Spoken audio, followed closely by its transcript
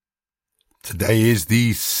Today is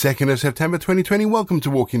the 2nd of September 2020. Welcome to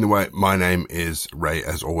Walking the Way. My name is Ray,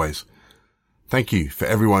 as always. Thank you for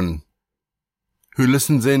everyone who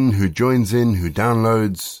listens in, who joins in, who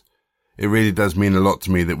downloads. It really does mean a lot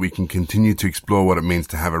to me that we can continue to explore what it means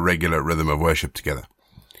to have a regular rhythm of worship together.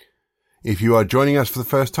 If you are joining us for the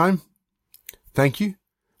first time, thank you.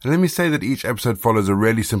 And let me say that each episode follows a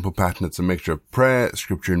really simple pattern. It's a mixture of prayer,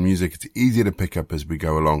 scripture, and music. It's easier to pick up as we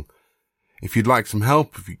go along. If you'd like some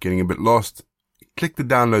help, if you're getting a bit lost, click the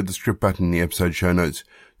download the script button in the episode show notes.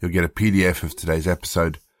 You'll get a PDF of today's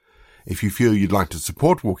episode. If you feel you'd like to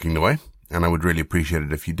support Walking the Way, and I would really appreciate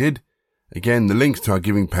it if you did, again, the links to our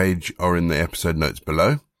giving page are in the episode notes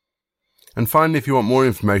below. And finally, if you want more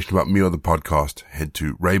information about me or the podcast, head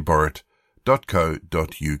to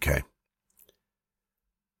rayborrett.co.uk.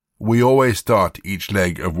 We always start each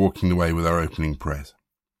leg of Walking the Way with our opening prayers.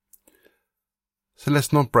 So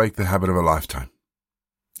let's not break the habit of a lifetime.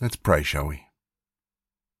 Let's pray, shall we?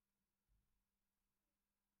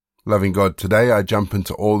 Loving God, today I jump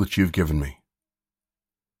into all that you've given me.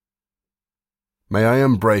 May I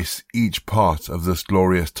embrace each part of this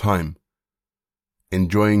glorious time,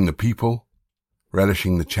 enjoying the people,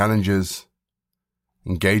 relishing the challenges,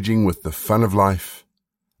 engaging with the fun of life,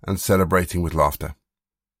 and celebrating with laughter.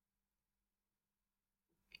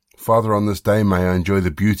 Father, on this day, may I enjoy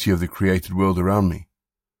the beauty of the created world around me.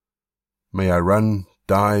 May I run,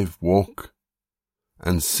 dive, walk,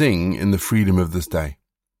 and sing in the freedom of this day.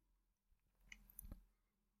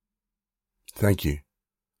 Thank you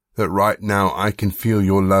that right now I can feel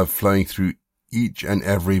your love flowing through each and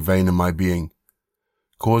every vein of my being,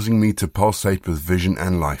 causing me to pulsate with vision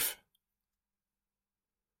and life.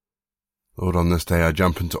 Lord, on this day I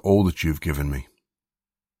jump into all that you've given me.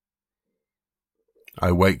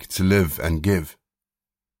 I wake to live and give.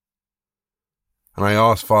 And I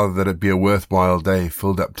ask, Father, that it be a worthwhile day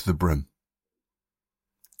filled up to the brim.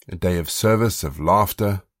 A day of service, of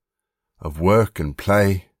laughter, of work and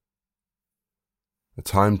play. A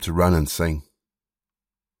time to run and sing.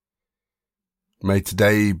 May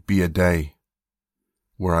today be a day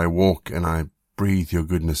where I walk and I breathe your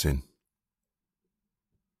goodness in.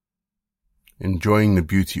 Enjoying the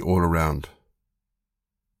beauty all around.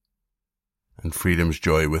 And freedom's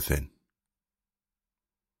joy within.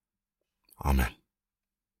 Amen.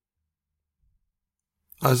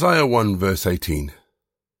 Isaiah 1 verse 18.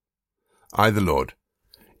 I, the Lord,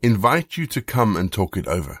 invite you to come and talk it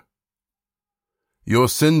over. Your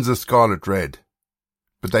sins are scarlet red,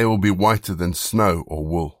 but they will be whiter than snow or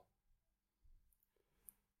wool.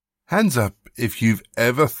 Hands up if you've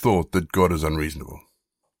ever thought that God is unreasonable.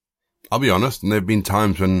 I'll be honest, and there have been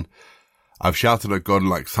times when I've shouted at God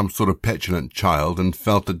like some sort of petulant child and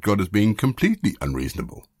felt that God is being completely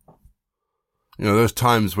unreasonable. You know, those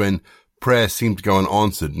times when prayers seem to go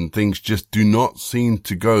unanswered and things just do not seem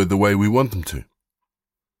to go the way we want them to.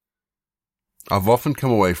 I've often come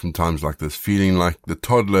away from times like this feeling like the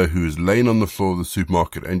toddler who's lain on the floor of the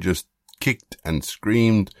supermarket and just kicked and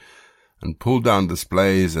screamed and pulled down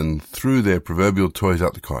displays and threw their proverbial toys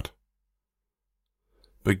out the cot.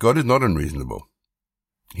 But God is not unreasonable.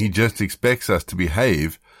 He just expects us to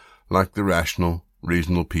behave like the rational,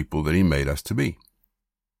 reasonable people that he made us to be.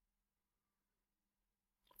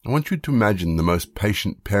 I want you to imagine the most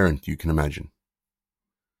patient parent you can imagine.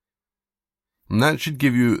 And that should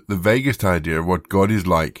give you the vaguest idea of what God is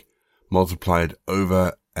like, multiplied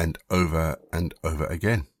over and over and over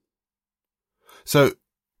again. So,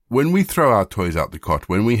 when we throw our toys out the cot,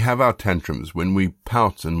 when we have our tantrums, when we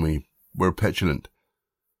pout and we're petulant,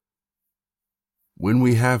 when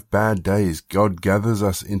we have bad days, God gathers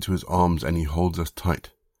us into his arms and he holds us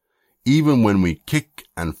tight. Even when we kick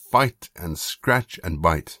and fight and scratch and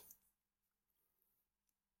bite,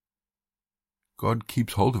 God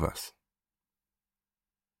keeps hold of us.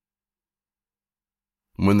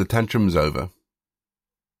 And when the tantrum is over,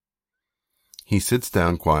 he sits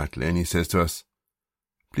down quietly and he says to us,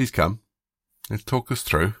 please come, let's talk this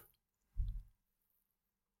through.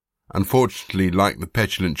 Unfortunately, like the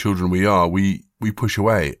petulant children we are, we push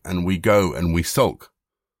away and we go and we sulk.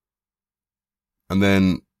 And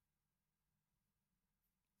then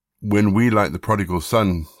when we, like the prodigal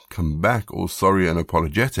son, come back all sorry and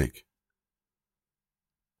apologetic,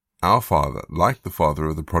 our Father, like the father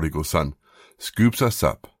of the prodigal son, scoops us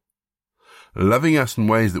up, loving us in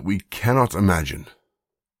ways that we cannot imagine.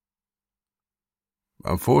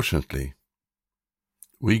 Unfortunately,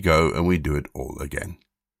 we go and we do it all again.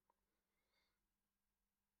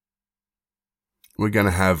 We're going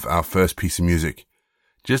to have our first piece of music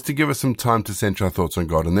just to give us some time to center our thoughts on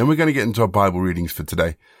God. And then we're going to get into our Bible readings for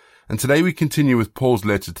today. And today we continue with Paul's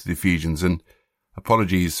letter to the Ephesians. And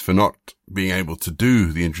Apologies for not being able to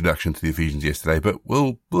do the introduction to the Ephesians yesterday, but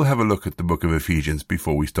we'll have a look at the book of Ephesians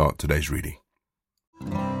before we start today's reading.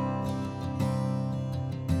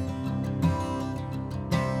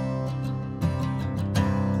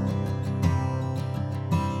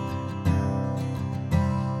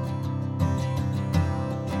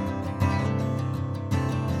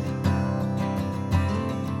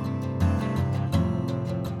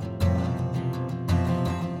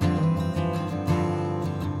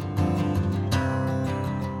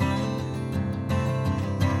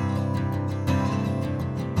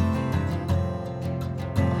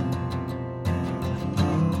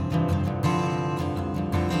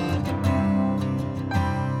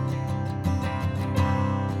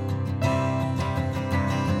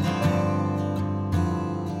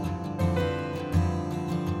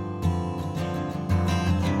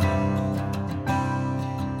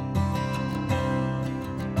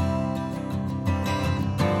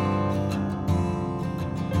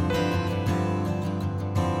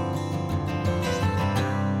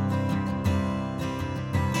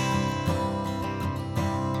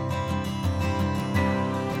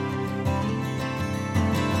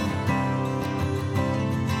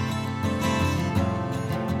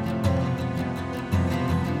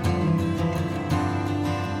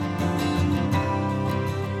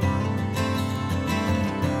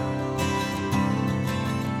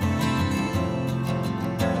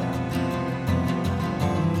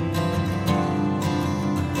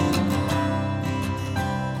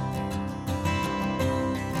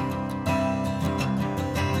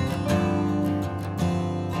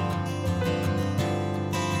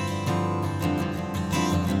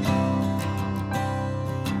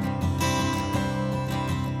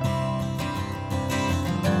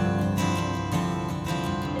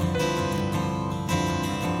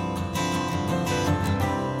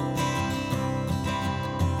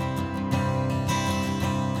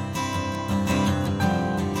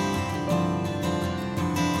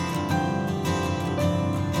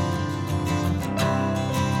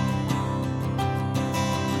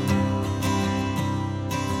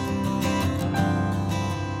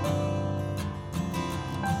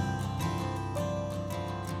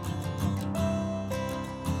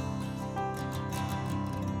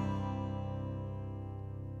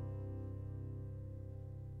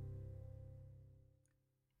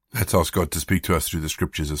 Let's ask God to speak to us through the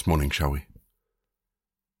scriptures this morning, shall we?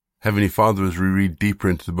 Heavenly Father, as we read deeper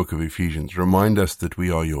into the book of Ephesians, remind us that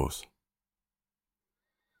we are yours.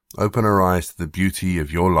 Open our eyes to the beauty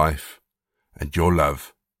of your life and your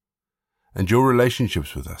love and your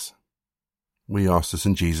relationships with us. We ask this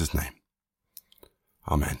in Jesus' name.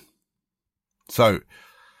 Amen. So,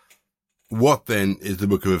 what then is the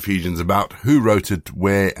book of Ephesians about? Who wrote it,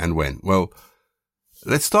 where and when? Well,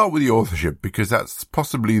 let's start with the authorship, because that's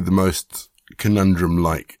possibly the most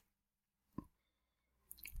conundrum-like.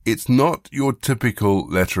 It's not your typical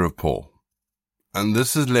letter of Paul. And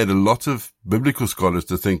this has led a lot of biblical scholars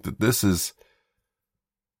to think that this is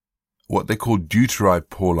what they call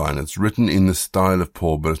Deuteropauline. It's written in the style of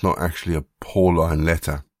Paul, but it's not actually a Pauline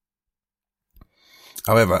letter.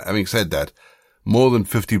 However, having said that, more than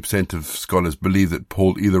 50% of scholars believe that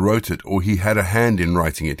Paul either wrote it or he had a hand in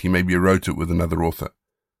writing it. He maybe wrote it with another author.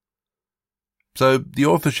 So the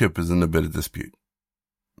authorship is in a bit of dispute.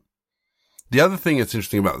 The other thing that's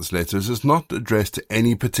interesting about this letter is it's not addressed to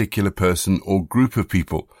any particular person or group of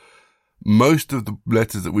people. Most of the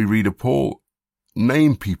letters that we read of Paul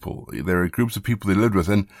name people. There are groups of people he lived with.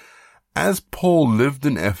 And as Paul lived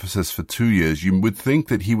in Ephesus for 2 years, you would think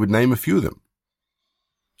that he would name a few of them.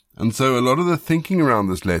 And so a lot of the thinking around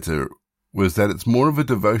this letter was that it's more of a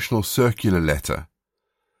devotional circular letter.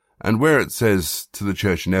 And where it says to the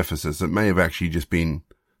church in Ephesus, it may have actually just been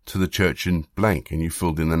to the church in blank, and you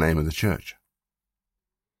filled in the name of the church.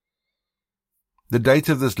 The date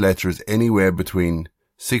of this letter is anywhere between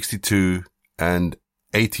 62 and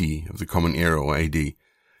 80 of the Common Era, or AD,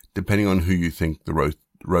 depending on who you think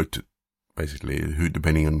wrote it, basically,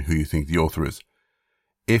 depending on who you think the author is.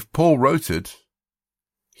 If Paul wrote it,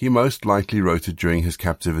 he most likely wrote it during his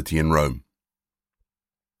captivity in Rome.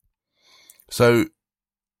 So,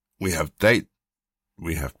 we have date,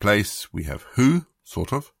 we have place, we have who,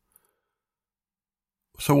 sort of.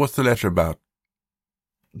 So what's the letter about?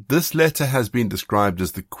 This letter has been described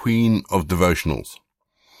as the Queen of Devotionals.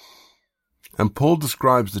 And Paul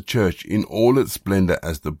describes the church in all its splendor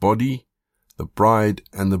as the body, the bride,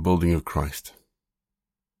 and the building of Christ.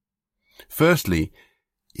 Firstly,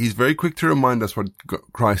 he's very quick to remind us what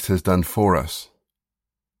Christ has done for us.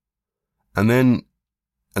 And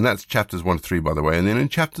that's chapters 1 to 3, by the way. And then in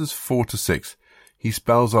chapters 4 to 6, he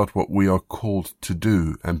spells out what we are called to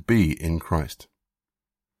do and be in Christ.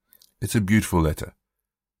 It's a beautiful letter.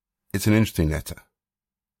 It's an interesting letter.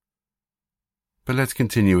 But let's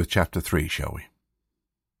continue with chapter 3, shall we?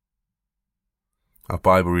 Our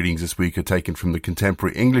Bible readings this week are taken from the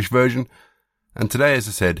Contemporary English Version, and today, as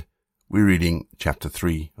I said, we're reading chapter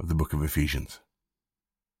 3 of the book of Ephesians.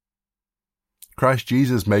 Christ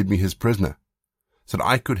Jesus made me his prisoner, so that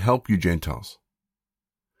I could help you Gentiles.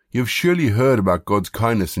 You have surely heard about God's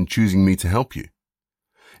kindness in choosing me to help you.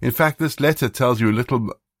 In fact, this letter tells you a little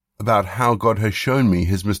about how God has shown me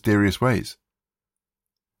his mysterious ways.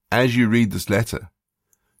 As you read this letter,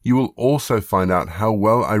 you will also find out how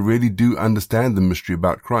well I really do understand the mystery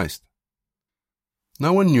about Christ.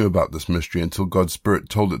 No one knew about this mystery until God's Spirit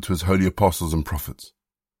told it to his holy apostles and prophets.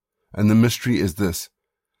 And the mystery is this: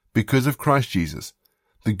 because of Christ Jesus,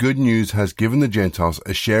 the good news has given the Gentiles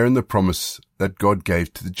a share in the promise that God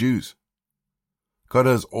gave to the Jews. God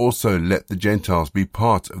has also let the Gentiles be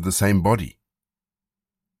part of the same body.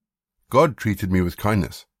 God treated me with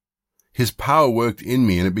kindness. His power worked in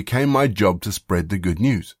me, and it became my job to spread the good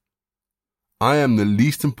news. I am the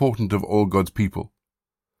least important of all God's people,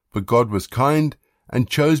 but God was kind and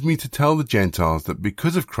chose me to tell the Gentiles that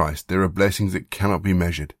because of Christ there are blessings that cannot be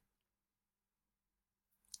measured.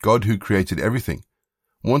 God, who created everything,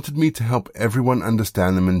 wanted me to help everyone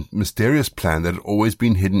understand the mysterious plan that had always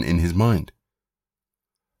been hidden in his mind.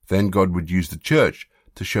 Then God would use the church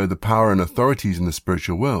to show the power and authorities in the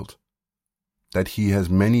spiritual world that he has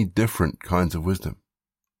many different kinds of wisdom.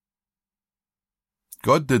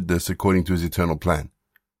 God did this according to his eternal plan,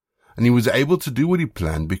 and he was able to do what he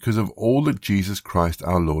planned because of all that Jesus Christ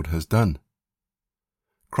our Lord has done.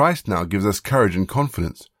 Christ now gives us courage and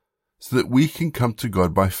confidence so that we can come to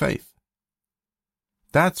God by faith.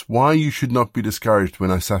 That's why you should not be discouraged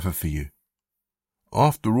when I suffer for you.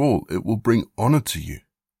 After all, it will bring honor to you.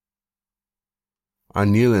 I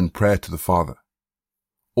kneel in prayer to the Father.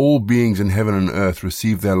 All beings in heaven and earth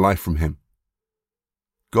receive their life from him.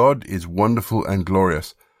 God is wonderful and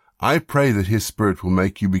glorious. I pray that his Spirit will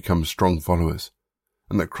make you become strong followers,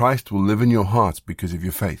 and that Christ will live in your hearts because of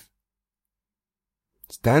your faith.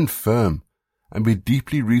 Stand firm and be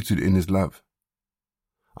deeply rooted in his love.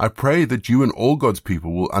 I pray that you and all God's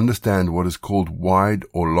people will understand what is called wide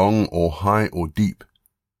or long or high or deep.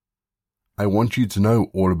 I want you to know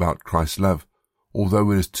all about Christ's love,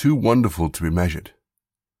 although it is too wonderful to be measured.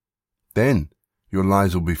 Then your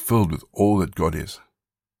lives will be filled with all that God is.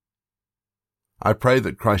 I pray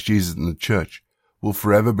that Christ Jesus and the church will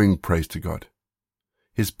forever bring praise to God.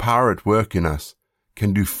 His power at work in us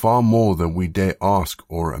can do far more than we dare ask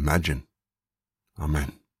or imagine.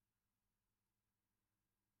 Amen.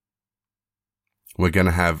 We're going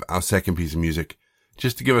to have our second piece of music,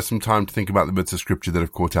 just to give us some time to think about the bits of scripture that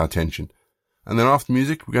have caught our attention. And then after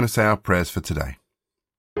music, we're going to say our prayers for today.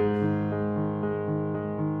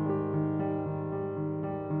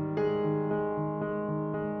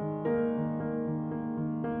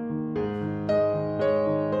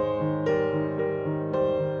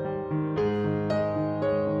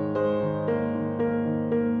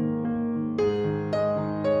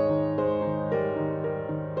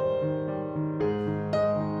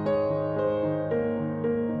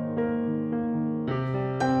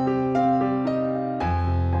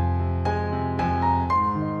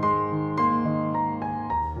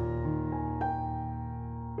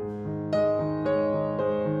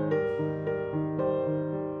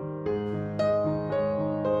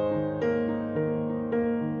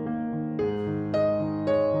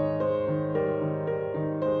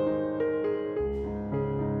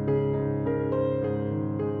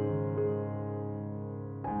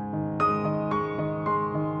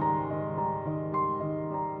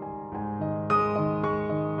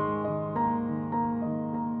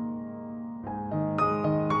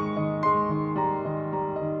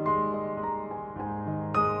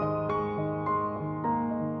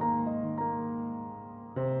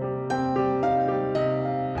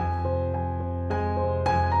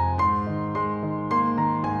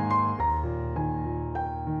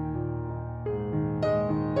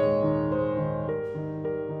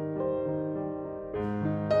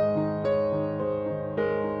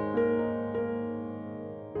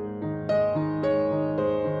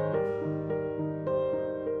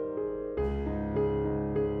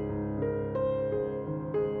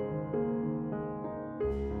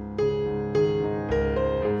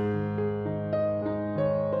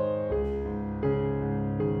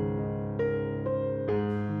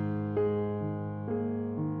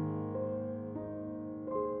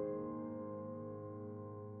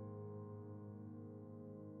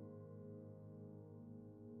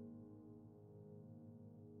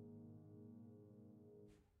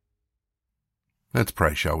 Let's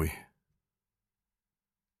pray, shall we?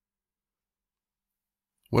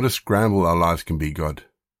 What a scramble our lives can be, God.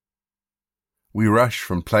 We rush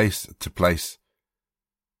from place to place.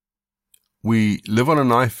 We live on a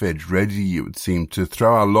knife edge, ready, it would seem, to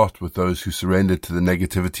throw our lot with those who surrender to the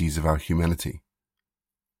negativities of our humanity.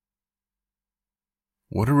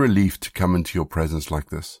 What a relief to come into your presence like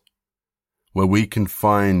this, where we can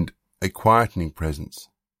find a quietening presence,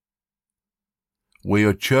 where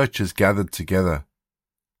your church is gathered together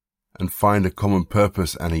and find a common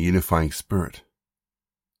purpose and a unifying spirit.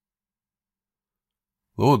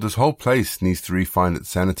 Lord, this whole place needs to refine its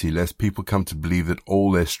sanity, lest people come to believe that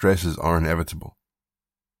all their stresses are inevitable.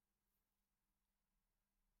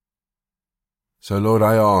 So, Lord,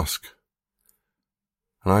 I ask,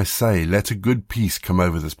 and I say, let a good peace come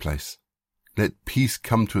over this place. Let peace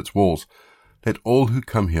come to its walls. Let all who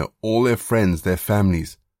come here, all their friends, their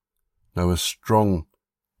families, know a strong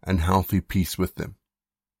and healthy peace with them.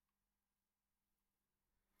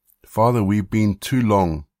 Father, we've been too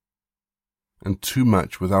long and too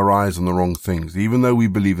much with our eyes on the wrong things, even though we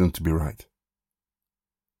believe them to be right.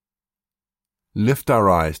 Lift our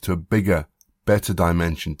eyes to a bigger, better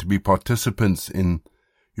dimension, to be participants in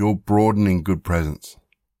your broadening good presence.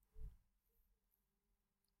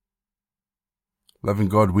 Loving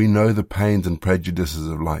God, we know the pains and prejudices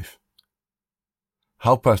of life.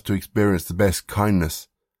 Help us to experience the best kindness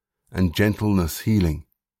and gentleness, healing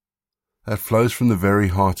that flows from the very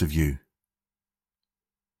heart of you.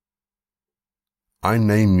 I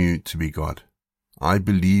name you to be God. I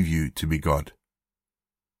believe you to be God.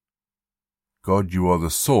 God, you are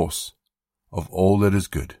the source of all that is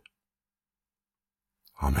good.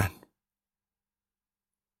 Amen.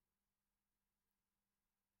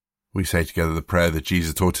 We say together the prayer that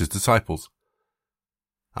Jesus taught his disciples.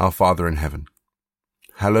 Our Father in heaven,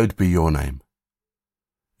 hallowed be your name.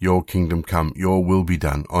 Your kingdom come, your will be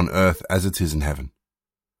done on earth as it is in heaven.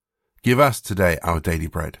 Give us today our daily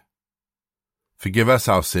bread. Forgive us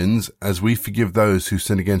our sins as we forgive those who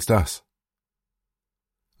sin against us.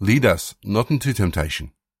 Lead us not into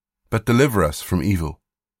temptation, but deliver us from evil.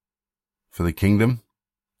 For the kingdom,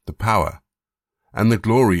 the power, and the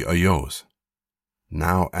glory are yours,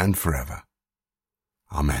 now and forever.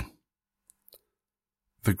 Amen.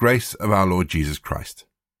 The grace of our Lord Jesus Christ,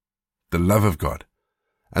 the love of God,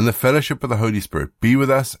 and the fellowship of the Holy Spirit be with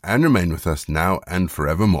us and remain with us now and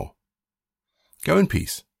forevermore. Go in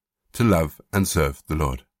peace to love and serve the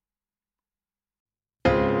Lord.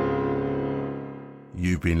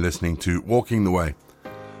 You've been listening to Walking the Way.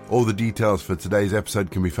 All the details for today's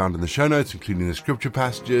episode can be found in the show notes, including the scripture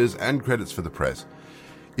passages and credits for the press.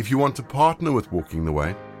 If you want to partner with Walking the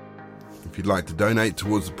Way, if you'd like to donate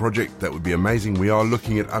towards the project, that would be amazing. We are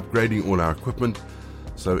looking at upgrading all our equipment,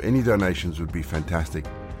 so any donations would be fantastic.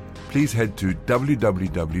 Please head to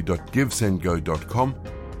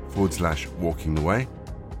www.givesendgo.com/walkingtheway.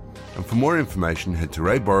 And for more information, head to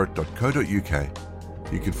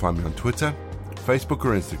rayborrett.co.uk. You can find me on Twitter, Facebook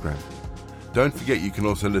or Instagram. Don't forget you can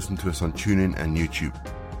also listen to us on TuneIn and YouTube.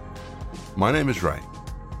 My name is Ray,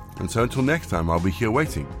 and so until next time I'll be here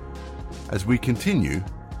waiting as we continue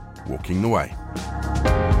walking the way.